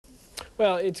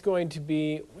Well, it's going to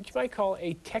be what you might call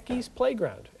a techies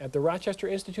playground at the Rochester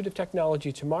Institute of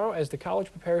Technology tomorrow as the college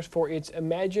prepares for its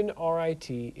Imagine RIT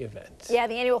event. Yeah,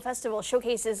 the annual festival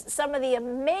showcases some of the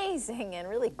amazing and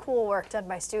really cool work done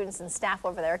by students and staff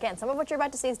over there. Again, some of what you're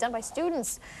about to see is done by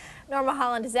students. Norma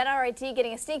Holland is at RIT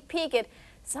getting a sneak peek at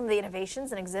some of the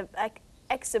innovations and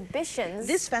exhibitions.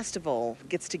 This festival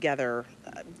gets together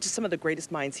just some of the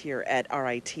greatest minds here at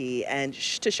RIT and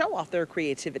to show off their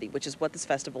creativity, which is what this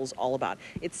festival is all about.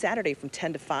 It's Saturday from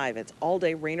 10 to 5. It's all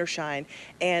day, rain or shine.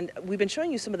 And we've been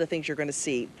showing you some of the things you're going to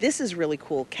see. This is really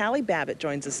cool. Callie Babbitt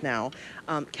joins us now.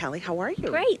 Callie, how are you?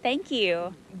 Great, thank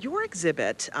you. Your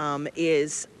exhibit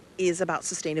is about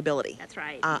sustainability. That's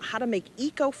right. How to make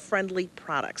eco-friendly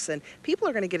products, and people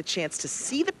are going to get a chance to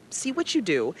see what you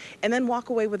do and then walk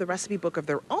away with a recipe book of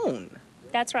their own.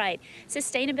 That's right.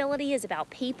 Sustainability is about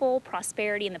people,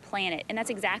 prosperity, and the planet, and that's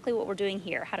exactly what we're doing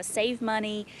here. How to save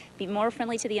money, be more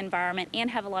friendly to the environment, and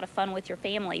have a lot of fun with your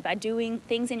family by doing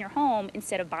things in your home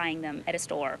instead of buying them at a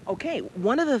store. Okay,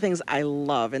 one of the things I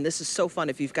love, and this is so fun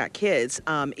if you've got kids,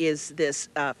 is this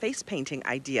face painting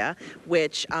idea,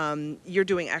 which you're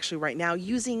doing actually right now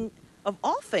using, of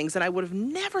all things, and I would have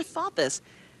never thought this,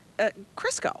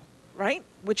 Crisco. Right?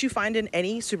 Which you find in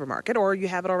any supermarket, or you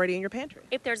have it already in your pantry.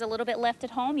 If there's a little bit left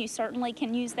at home, you certainly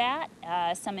can use that.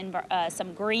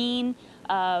 Some green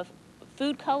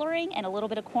food coloring and a little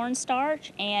bit of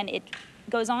cornstarch, and it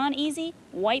goes on easy,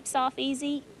 wipes off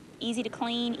easy, easy to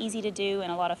clean, easy to do,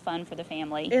 and a lot of fun for the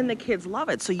family. And the kids love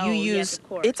it. So you use, yes, of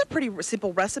course. It's a pretty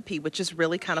simple recipe, which is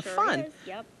really kind of fun. Is.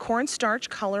 Yep. Cornstarch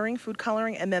coloring, food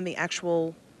coloring, and then the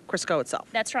actual Crisco itself.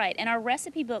 That's right, and our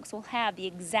recipe books will have the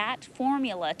exact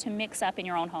formula to mix up in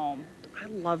your own home. I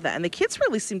love that, and the kids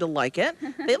really seem to like it.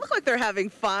 They look like they're having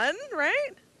fun, right?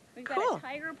 We've cool. got a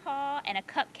tiger paw and a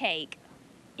cupcake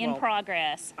in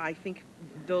progress. I think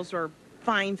those are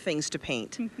fine things to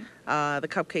paint. The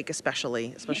cupcake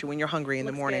especially when you're hungry in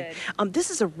the morning. Good.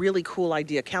 This is a really cool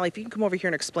idea. Callie, if you can come over here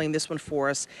and explain this one for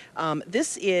us.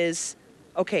 This is,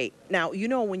 okay, now you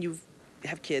know when you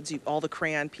have kids, all the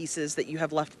crayon pieces that you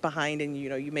have left behind, and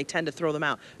you may tend to throw them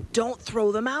out. Don't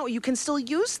throw them out. You can still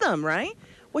use them, right?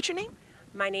 What's your name?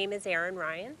 My name is Erin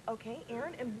Ryan. Okay,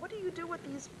 Erin, and what do you do with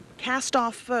these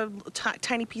cast-off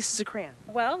tiny pieces of crayon?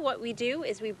 Well, what we do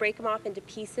is we break them off into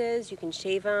pieces. You can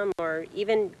shave them, or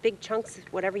even big chunks,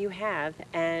 whatever you have,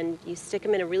 and you stick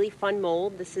them in a really fun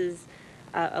mold. This is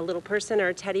a little person or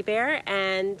a teddy bear,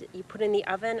 and you put in the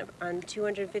oven on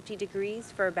 250 degrees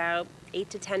for about 8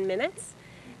 to 10 minutes.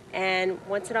 And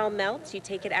once it all melts, you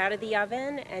take it out of the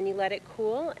oven and you let it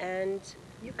cool. And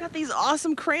you've got these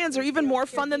awesome crayons. They're even more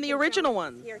fun than the original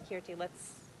ones. Here, Kirti,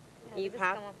 let's. You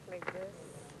pop. Like this.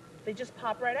 They just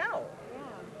pop right out.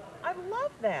 Yeah. I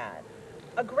love that.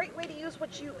 A great way to use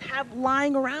what you have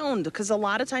lying around, because a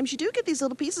lot of times you do get these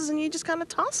little pieces and you just kind of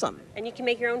toss them. And you can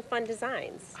make your own fun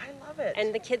designs. I love it.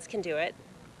 And the kids can do it.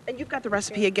 And you've got the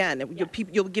recipe again. Yeah.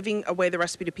 You're giving away the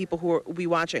recipe to people who will be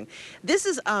watching. This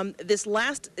is this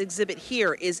last exhibit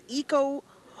here is eco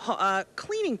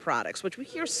cleaning products, which we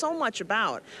hear so much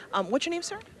about. What's your name,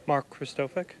 sir? Mark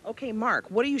Christofik. Okay, Mark.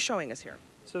 What are you showing us here?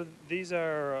 So these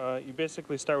are you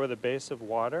basically start with a base of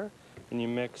water, and you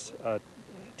mix a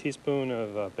teaspoon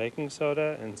of baking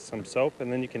soda and some soap,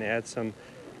 and then you can add some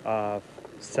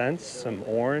scents, some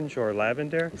orange or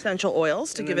lavender. Essential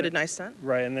oils to give it a nice scent.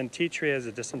 Right, and then tea tree as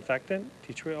a disinfectant,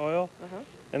 tea tree oil.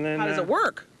 And then how does it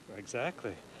work?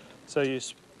 Exactly. So you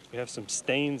have some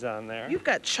stains on there. You've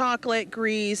got chocolate,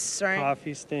 grease, right?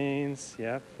 Coffee stains,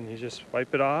 yep, and you just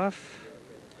wipe it off.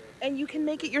 And you can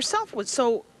make it yourself.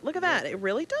 So look at that. It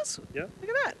really does. Yep.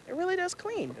 Look at that. It really does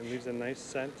clean. It leaves a nice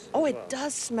scent. Oh, it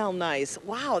does smell nice.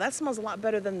 Wow, that smells a lot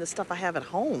better than the stuff I have at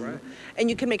home. Right. And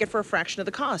you can make it for a fraction of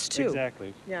the cost too.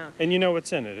 Exactly. Yeah. And you know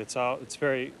what's in it. It's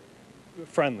very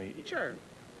friendly. Sure.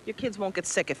 Your kids won't get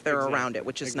sick if they're around it,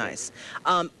 which is nice.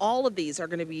 All of these are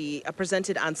going to be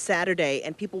presented on Saturday,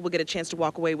 and people will get a chance to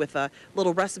walk away with a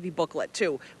little recipe booklet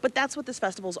too. But that's what this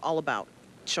festival is all about.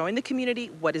 Showing the community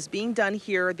what is being done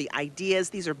here, the ideas.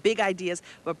 These are big ideas,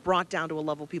 but brought down to a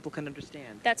level people can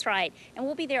understand. That's right. And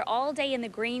we'll be there all day in the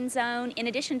green zone. In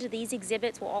addition to these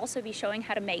exhibits, we'll also be showing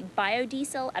how to make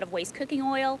biodiesel out of waste cooking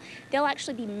oil. They'll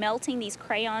actually be melting these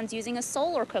crayons using a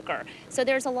solar cooker. So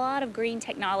there's a lot of green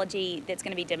technology that's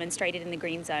going to be demonstrated in the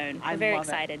green zone. We're very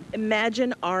excited.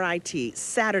 Imagine RIT,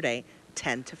 Saturday,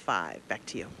 10 to 5. Back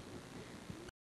to you.